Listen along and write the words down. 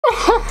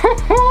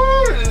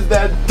It is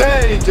that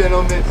day,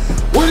 gentlemen.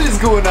 What is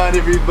going on,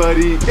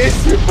 everybody?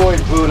 It's your boy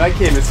Boone. I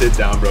can't even sit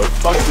down, bro.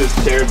 Fuck this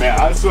chair, man.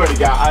 I swear to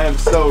God, I am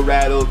so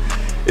rattled.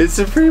 It's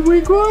Supreme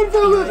Week 1,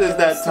 fellas. It's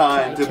that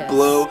time to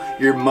blow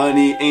your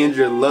money and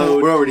your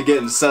load. We're already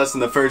getting sus in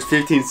the first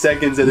 15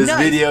 seconds of this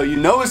video. You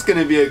know it's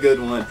gonna be a good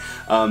one.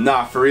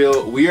 Nah, for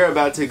real, we are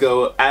about to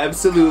go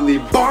absolutely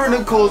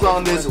barnacles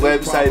on this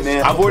website,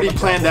 man. I've already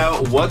planned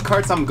out what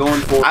carts I'm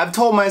going for. I've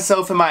told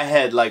myself in my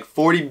head like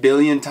 40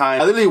 billion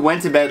times. I literally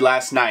went to bed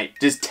last night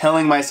just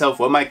telling myself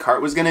what my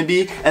cart was gonna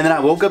be, and then I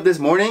woke up this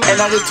morning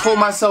and I just told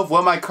myself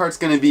what my cart's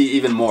gonna be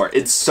even more.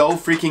 It's so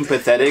freaking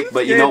pathetic,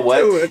 but you know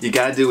what? You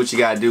gotta do what you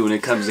gotta do when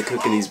it comes to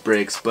cooking these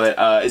bricks.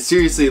 But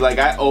seriously, like,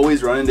 I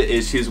always run into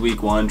issues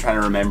week 1 trying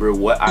to remember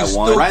what I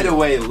want. Right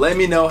away, let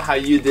me know how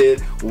you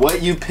did,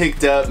 what you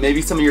picked up,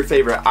 maybe some of your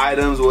favorite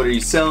items, what are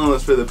you selling,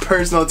 what's for the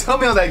personal. Tell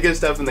me all that good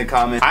stuff in the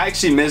comments. I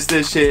actually missed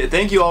this shit.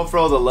 Thank you all for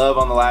all the love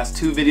on the last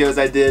 2 videos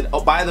I did.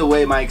 Oh, by the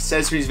way, my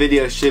accessories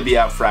video should be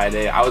out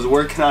Friday. I was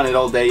working on it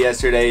all day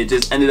yesterday. It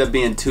just ended up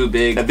being too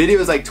big. The video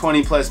is like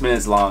 20+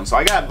 minutes long, so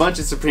I got a bunch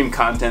of Supreme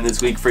content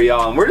this week for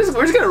y'all, and we're just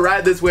gonna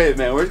ride this wave,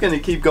 man. We're just gonna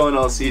keep going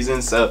all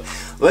season. So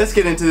let's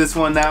get into this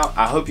one now.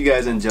 I hope you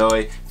guys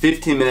enjoy.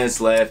 15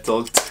 minutes left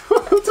till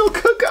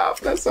cook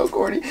off. That's so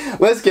corny.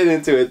 Let's get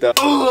into it though.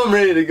 Oh, I'm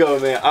ready to go,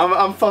 man.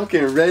 I'm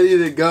fucking ready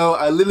to go.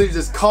 I literally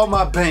just called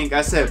my bank.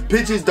 I said,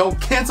 bitches, don't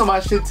cancel my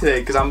shit today,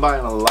 because I'm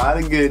buying a lot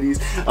of goodies,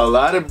 a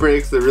lot of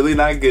bricks. They're really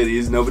not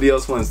goodies. Nobody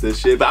else wants this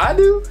shit, but I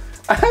do.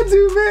 I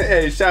do, man.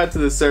 Hey, shout out to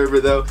the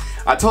server though.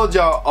 I told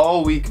y'all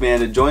all week,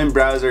 man, to join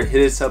browser,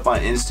 hit us up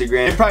on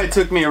Instagram. It probably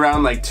took me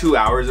around like 2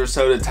 hours or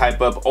so to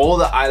type up all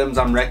the items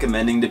I'm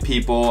recommending to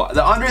people.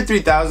 The under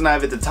 3,000 I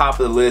have at the top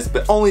of the list,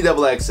 but only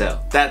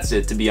XXL. That's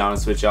it, to be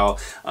honest with y'all.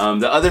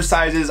 The other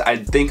sizes I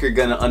think are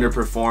gonna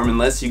underperform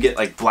unless you get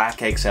like black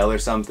XL or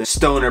something.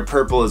 Stone or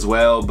purple as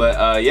well.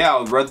 But yeah,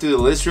 I'll run through the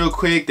list real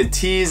quick. The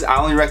tees, I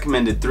only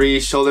recommended 3.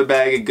 Shoulder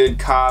bag, a good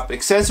cop.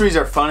 Accessories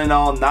are fun and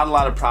all, not a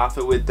lot of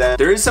profit with them.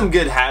 There is some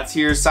good hats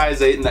here,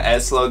 size 8 and the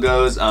S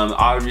logos.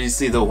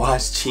 Obviously the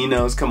wash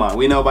chinos, come on,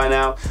 we know by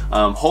now.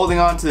 Holding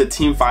on to the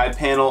Team 5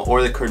 panel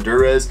or the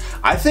Corduras.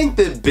 I think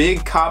the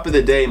big cop of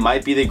the day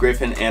might be the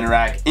Griffin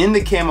Anorak in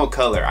the camo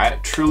color. I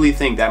truly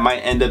think that might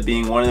end up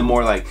being one of the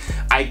more like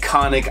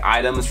iconic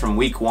items from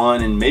week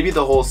 1 and maybe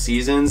the whole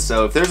season.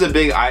 So if there's a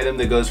big item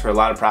that goes for a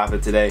lot of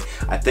profit today,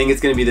 I think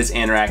it's gonna be this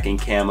Anorak in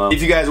camo.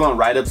 If you guys want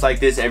write-ups like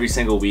this every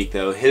single week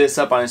though, hit us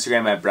up on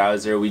Instagram at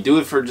browser. We do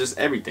it for just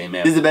everything,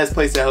 man. This is the best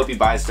place to help you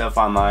buy stuff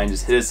online.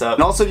 Just hit us up.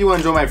 And also, if you want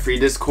to join my free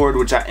Discord,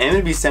 which I am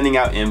gonna be sending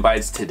out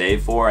invites today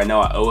for, I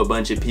know I owe a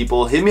bunch of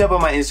people, hit me up on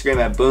my Instagram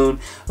at Boone.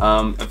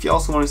 If you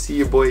also want to see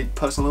your boy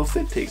posting little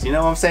fit pics, you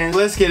know what I'm saying?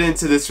 Let's get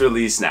into this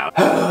release now.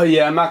 Oh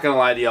yeah, I'm not gonna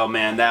lie to y'all,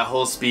 man. That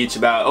whole speech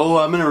about, oh,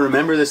 I'm gonna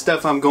remember the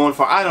stuff I'm going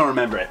for, I don't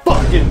remember a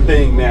fucking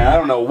thing, man. I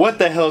don't know what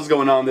the hell's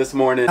going on this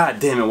morning. God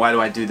damn it, why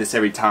do I do this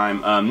every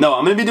time? No,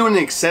 I'm gonna be doing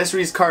an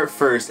accessories cart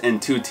first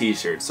and 2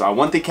 t-shirts. So I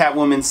want the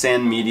Catwoman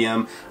sand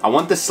medium. I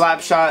want the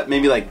slap shot,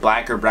 maybe like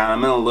black or brown.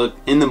 I'm gonna look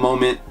in the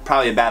moment,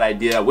 probably a bad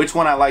idea, which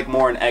one I like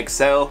more in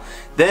XL.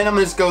 Then I'm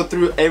gonna just go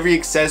through every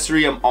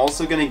accessory. I'm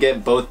also gonna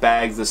get both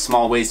bags, the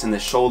small waist and the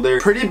shoulder.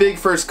 Pretty big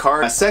first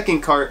cart. My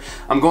second cart,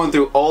 I'm going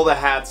through all the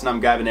hats and I'm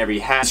grabbing every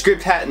hat.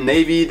 Script hat in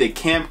navy, the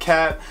camp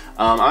cap.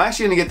 I'm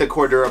actually gonna get the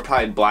Cordura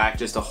probably black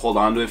just to hold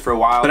on to it for a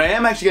while. But I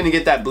am actually gonna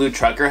get that blue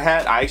trucker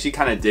hat. I actually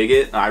kind of dig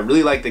it. I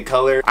really like the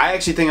color. I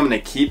actually think I'm gonna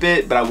keep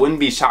it, but I wouldn't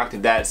be shocked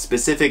if that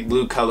specific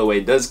blue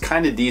colorway does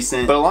kind of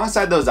decent. But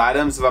alongside those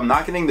items, if I'm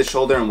not getting the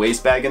shoulder and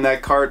waist bag in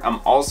that cart,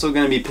 I'm also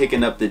gonna be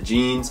picking up the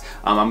jeans.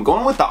 I'm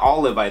going with the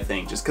olive, I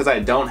think, just because I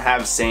don't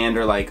have sand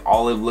or like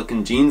olive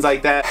looking jeans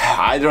like that.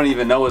 I don't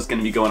even know what's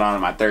gonna be going on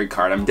in my third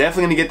cart. I'm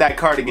definitely gonna get that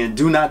cardigan.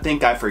 Do not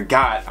think I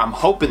forgot. I'm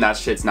hoping that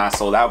shit's not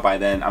sold out by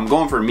then. I'm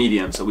going for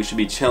medium, so we should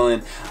be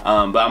chilling.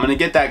 But I'm gonna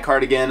get that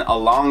cardigan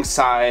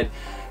alongside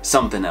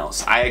something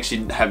else. I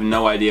actually have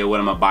no idea what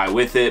I'm gonna buy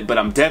with it, but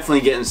I'm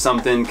definitely getting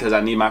something because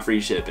I need my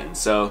free shipping.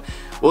 So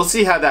we'll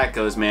see how that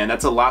goes, man.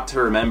 That's a lot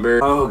to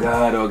remember. Oh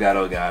god, oh god,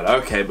 oh god.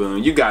 Okay,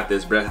 Boone, you got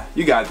this, bruh.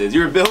 You got this.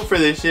 You're built for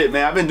this shit,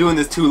 man. I've been doing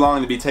this too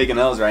long to be taking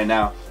L's right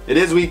now. It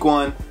is week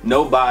 1,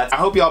 no bots. I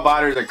hope y'all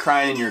botters are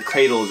crying in your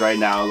cradles right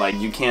now, like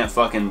you can't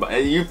fucking,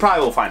 you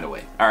probably will find a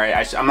way.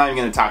 Alright, I'm not even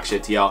gonna talk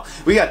shit to y'all.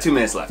 We got 2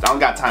 minutes left. I don't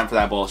got time for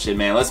that bullshit,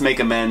 man. Let's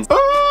make amends.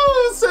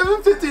 Oh,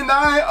 7:59.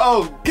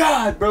 Oh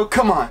god, bro,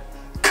 come on.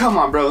 Come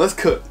on, bro, let's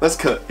cook. Let's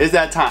cook. It's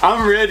that time.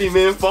 I'm ready,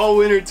 man. Fall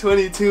winter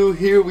 22.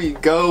 Here we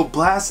go.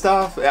 Blast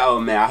off. Oh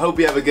man, I hope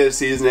you have a good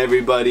season,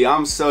 everybody.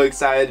 I'm so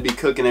excited to be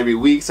cooking every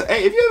week. So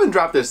hey, if you haven't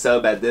dropped a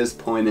sub at this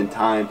point in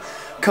time,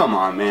 come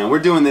on, man. We're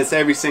doing this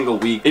every single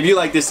week. If you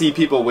like to see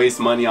people waste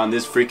money on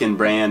this freaking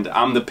brand,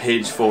 I'm the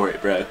page for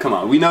it, bro. Come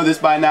on, we know this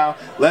by now.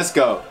 Let's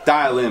go.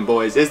 Dial in,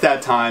 boys. It's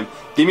that time.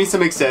 Give me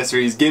some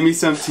accessories. Give me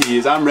some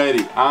tees. I'm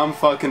ready. I'm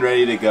fucking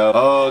ready to go.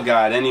 Oh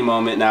god, any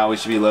moment now we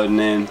should be loading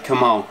in.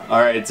 Come on.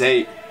 Alright, it's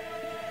 8.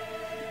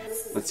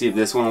 Let's see if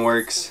this one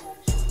works.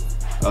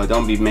 Oh,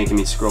 don't be making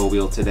me scroll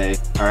wheel today.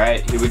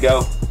 Alright, here we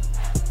go.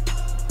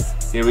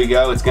 Here we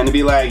go. It's gonna be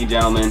laggy,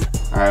 gentlemen.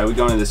 All right, we're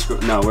going to this.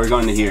 No, we're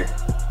going to here.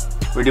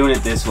 We're doing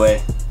it this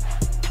way.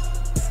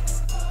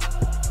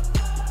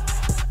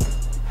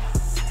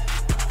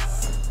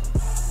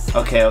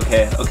 Okay.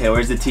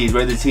 Where's the T's?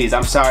 Where's the T's?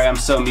 I'm sorry, I'm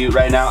so mute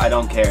right now. I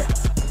don't care.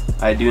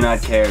 I do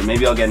not care.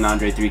 Maybe I'll get an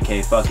Andre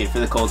 3K. Fuck it, for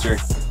the culture.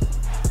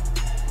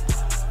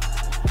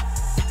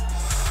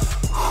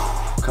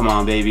 Come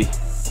on, baby.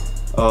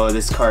 Oh,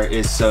 this cart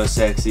is so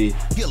sexy.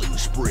 Killing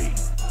spree.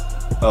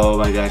 Oh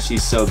my gosh,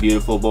 she's so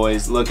beautiful,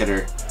 boys. Look at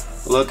her.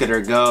 Look at her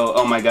go.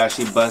 Oh my gosh,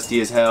 she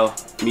busty as hell.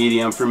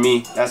 Medium for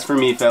me. That's for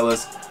me,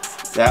 fellas.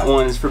 That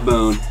one is for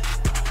Boone.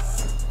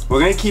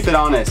 We're gonna keep it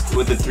honest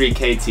with the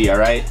 3KT,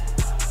 alright?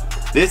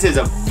 This is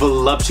a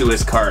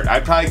voluptuous cart. I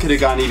probably could have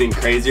gone even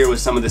crazier with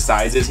some of the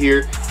sizes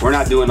here. We're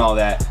not doing all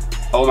that.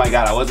 Oh my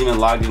god, I wasn't even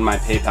logged in my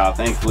PayPal.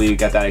 Thankfully, you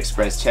got that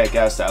express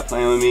checkout. Stop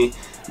playing with me.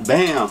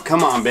 Bam!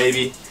 Come on,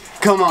 baby.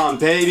 Come on,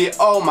 baby.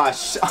 Oh my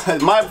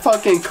my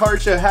fucking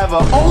cart should have a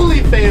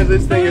OnlyFans.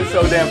 This thing is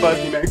so damn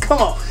busty, man. Come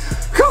on.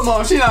 Come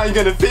on. She's not even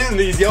gonna fit in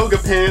these yoga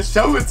pants.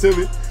 Show it to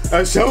me.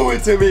 Show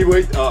it to me.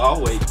 Wait.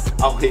 I'll wait.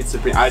 I'll wait,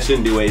 Supreme. I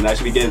shouldn't be waiting. I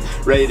should be getting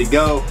ready to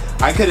go.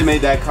 I could have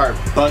made that cart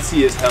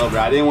busty as hell, bro.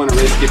 I didn't want to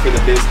risk it for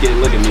the biscuit.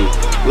 Look at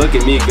me. Look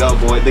at me go,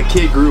 boy. The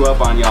kid grew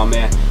up on y'all,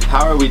 man.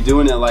 How are we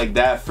doing it like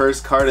that?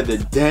 First cart of the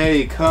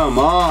day. Come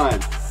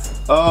on.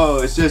 Oh,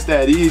 it's just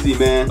that easy,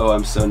 man. Oh,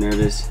 I'm so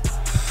nervous.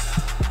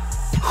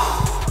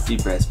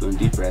 Deep breath, Spoon,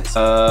 deep breath.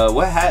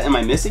 What hat am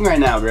I missing right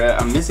now, bro?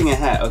 I'm missing a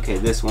hat. Okay,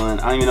 this one.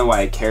 I don't even know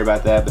why I care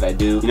about that, but I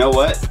do. You know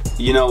what?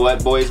 You know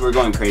what, boys? We're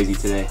going crazy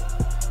today.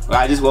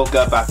 I just woke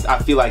up. I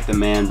feel like the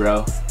man,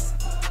 bro.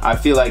 I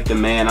feel like the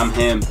man. I'm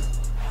him.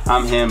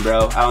 I'm him,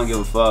 bro. I don't give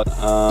a fuck.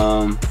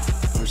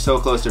 We're so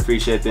close to free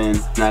shipping,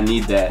 and I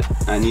need that.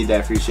 I need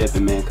that free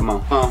shipping, man. Come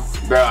on. Oh,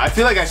 bro, I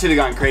feel like I should have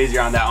gone crazier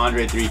on that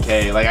Andre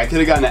 3K. Like, I could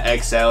have gotten the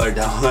XL or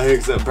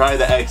double XL, probably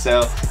the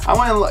XL. I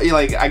want to,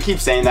 like, I keep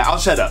saying that. I'll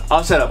shut up.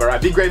 I'll shut up, all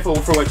right? Be grateful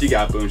for what you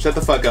got, Boone. Shut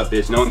the fuck up,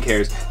 bitch. No one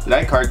cares. Did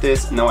I cart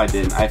this? No, I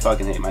didn't. I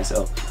fucking hate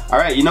myself. All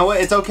right, you know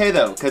what? It's okay,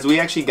 though, because we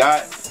actually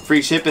got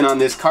free shipping on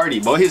this carty.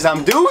 Boys,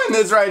 I'm doing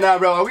this right now,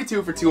 bro. Are we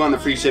 2 for 2 on the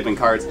free shipping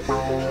cards?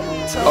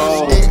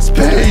 Oh,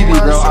 baby,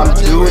 bro. I'm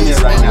doing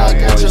it right now,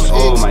 boys.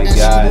 Oh, my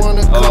God.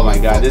 Oh, my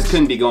God. This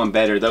couldn't be going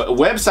better. The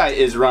website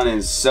is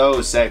running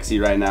so sexy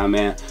right now,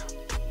 man.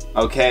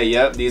 Okay,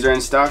 yep, these are in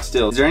stock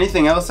still. Is there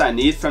anything else I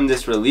need from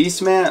this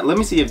release, man? Let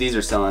me see if these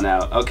are selling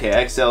out. Okay,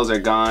 XLs are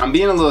gone. I'm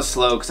being a little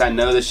slow because I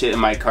know the shit in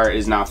my cart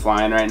is not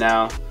flying right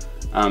now.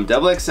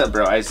 Double XL,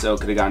 bro, I so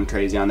could have gone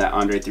crazy on that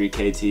Andre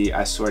 3KT,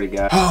 I swear to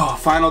God. Oh,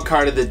 final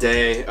card of the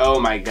day.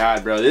 Oh my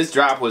God, bro, this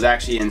drop was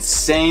actually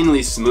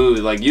insanely smooth.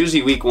 Like,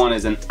 usually week 1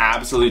 is an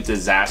absolute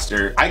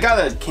disaster. I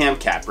got a cam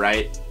cap,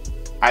 right?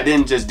 I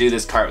didn't just do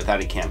this cart without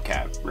a cam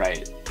cap,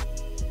 right?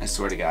 I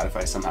swear to God, if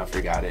I somehow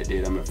forgot it,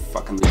 dude, I'm gonna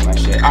fucking lose my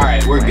shit. All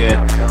right, we're good.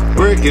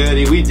 We're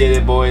good. We did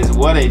it, boys.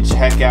 What a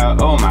checkout.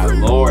 Oh my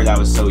Lord, that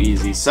was so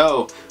easy.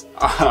 So,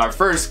 our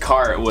first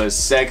cart was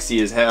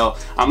sexy as hell.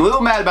 I'm a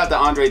little mad about the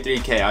Andre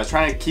 3K. I was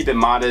trying to keep it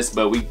modest,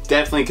 but we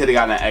definitely could have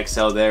gotten an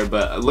XL there.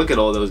 But look at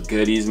all those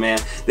goodies, man.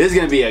 This is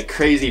gonna be a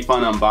crazy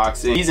fun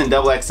unboxing. These in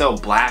double XL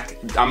black.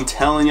 I'm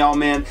telling y'all,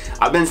 man,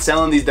 I've been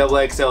selling these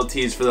double XL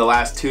tees for the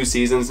last 2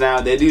 seasons now.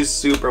 They do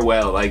super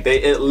well. Like,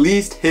 they at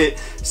least hit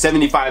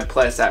 75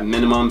 plus at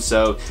minimum.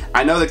 So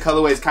I know the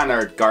colorways kind of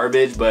are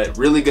garbage, but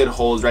really good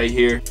holds right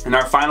here. And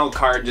our final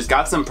cart just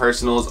got some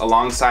personals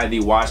alongside the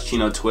Wash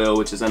Chino Twill,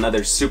 which is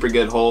another super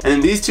good hold. And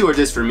then these 2 are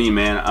just for me,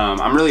 man.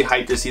 I'm really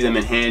hyped to see them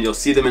in hand. You'll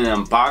see them in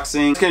an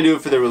unboxing. That's gonna do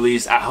it for the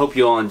release. I hope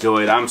you all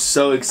enjoyed. I'm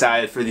so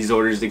excited for these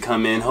orders to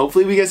come in.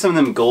 Hopefully we get some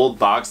of them gold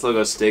box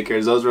logo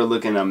stickers. Those were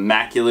looking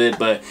immaculate.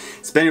 But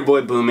it's been your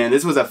boy Boom, man.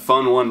 This was a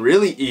fun one,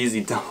 really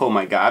easy. Oh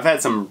my God, I've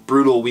had some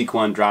brutal week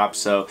 1 drops.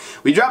 So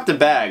we dropped a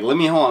bag.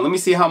 Hold on, let me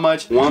see how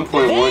much.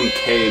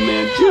 1.1K,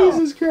 man.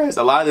 Jesus Christ.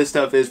 A lot of this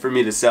stuff is for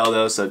me to sell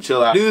though, so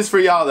chill out. Do this for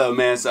y'all though,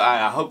 man. So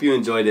I hope you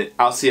enjoyed it.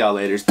 I'll see y'all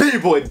later. It's been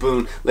your boy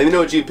Boone. Let me know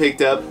what you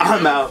picked up.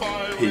 I'm out.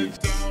 Peace.